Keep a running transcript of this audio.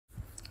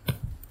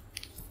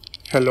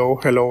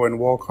Hello and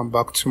welcome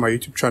back to my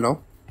YouTube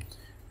channel.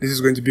 This is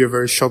going to be a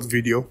very short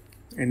video.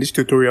 In this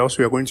tutorials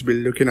we are going to be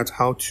looking at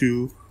how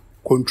to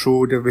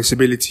control the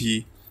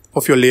visibility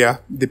of your layer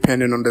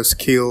depending on the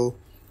scale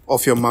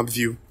of your map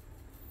view.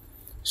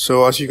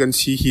 So as you can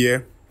see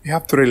here, we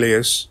have three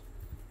layers.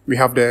 We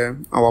have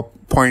our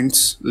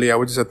points layer,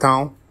 which is a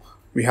town.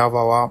 We have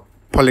our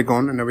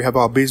polygon, and then we have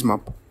our base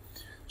map.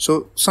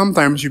 So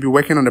sometimes you'll be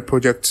working on a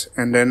project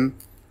and then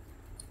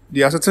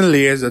there are certain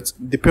layers that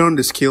depend on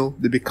the scale,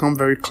 they become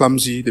very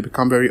clumsy, they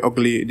become very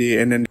ugly,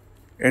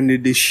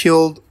 they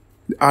shield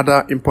the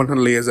other important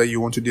layers that you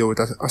want to deal with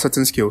at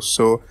certain scales.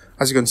 So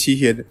as you can see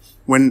here,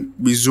 when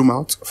we zoom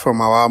out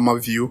from our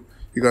map view,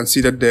 you can see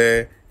that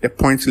the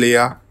point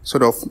layer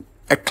sort of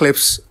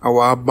eclipses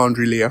our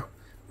boundary layer.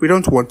 We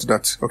don't want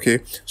that, okay?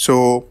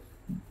 So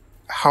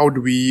how do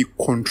we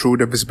control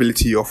the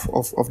visibility of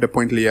the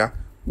point layer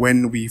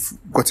when we've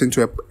got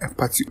into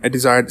a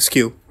desired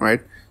scale,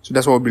 right? So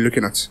that's what we'll be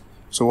looking at.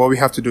 So what we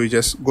have to do is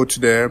just go to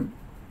the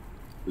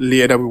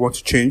layer that we want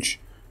to change.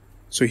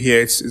 So here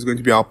it's going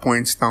to be our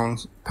points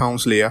towns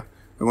layer.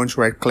 We're going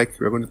to right click.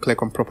 We're going to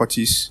click on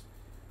properties.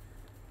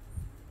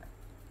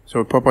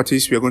 So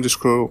properties, we're going to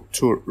scroll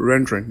to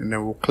rendering, and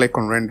then we'll click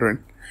on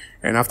rendering.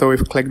 And after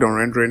we've clicked on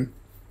rendering,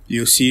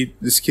 you'll see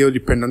the scale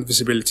dependent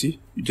visibility.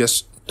 You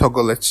just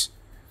toggle it.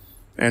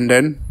 And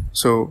then,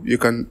 so you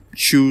can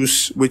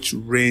choose which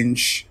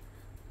range,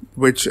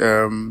 which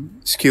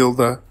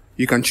scale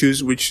you can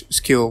choose which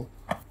scale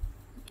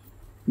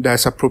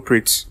that's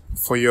appropriate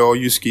for your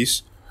use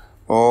case.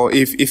 Or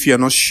if you're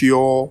not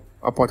sure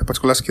about a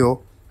particular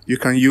scale, you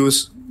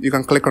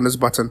can click on this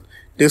button.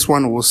 This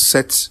one will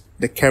set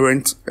the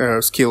current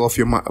scale of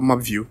your map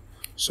view.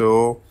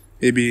 So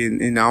maybe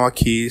in our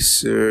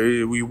case,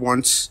 we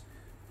want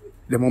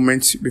the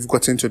moment we've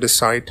gotten to the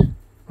side,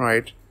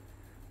 right?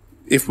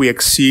 If we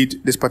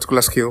exceed this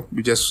particular scale,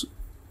 we just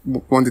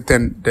want to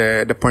turn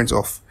the points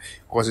off,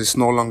 because it's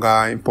no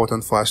longer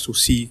important for us to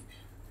see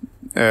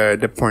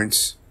the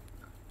points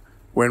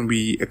when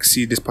we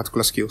exceed this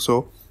particular scale.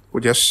 So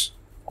we'll just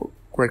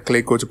right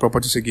click, go to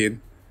properties again,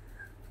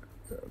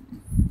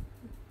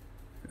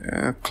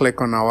 click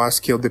on our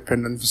scale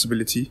dependent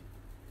visibility,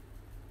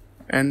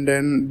 and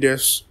then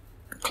just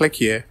click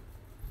here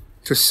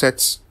to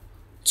set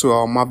to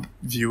our map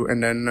view,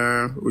 and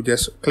then we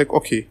just click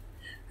OK.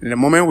 And the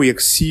moment we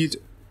exceed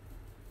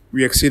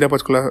a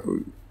particular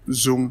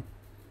zoom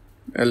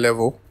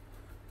level,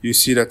 you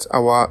see that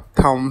our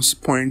town's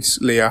points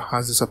layer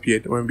has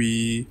disappeared. When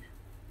we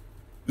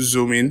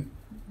zoom in,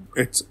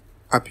 it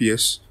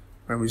appears.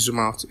 When we zoom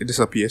out, it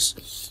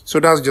disappears. So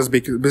that's just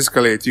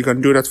basically it. You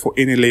can do that for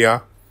any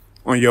layer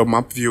on your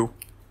map view.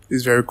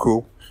 It's very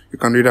cool. You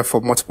can do that for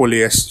multiple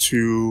layers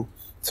to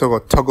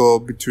sort of toggle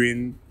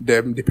between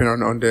them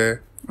depending on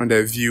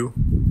the view,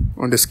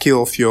 on the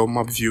scale of your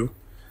map view.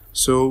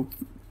 So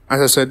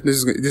as I said,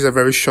 this is a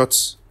very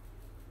short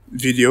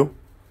video.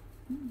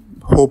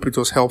 Hope it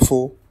was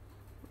helpful.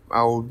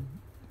 I'll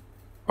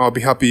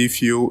be happy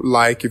if you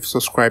like, if you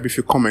subscribe, if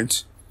you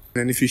comment,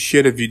 and if you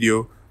share the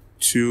video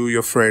to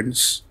your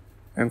friends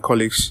and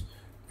colleagues.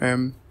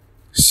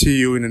 See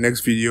you in the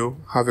next video.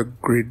 Have a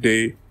great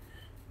day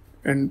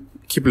and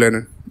keep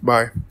learning.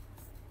 Bye.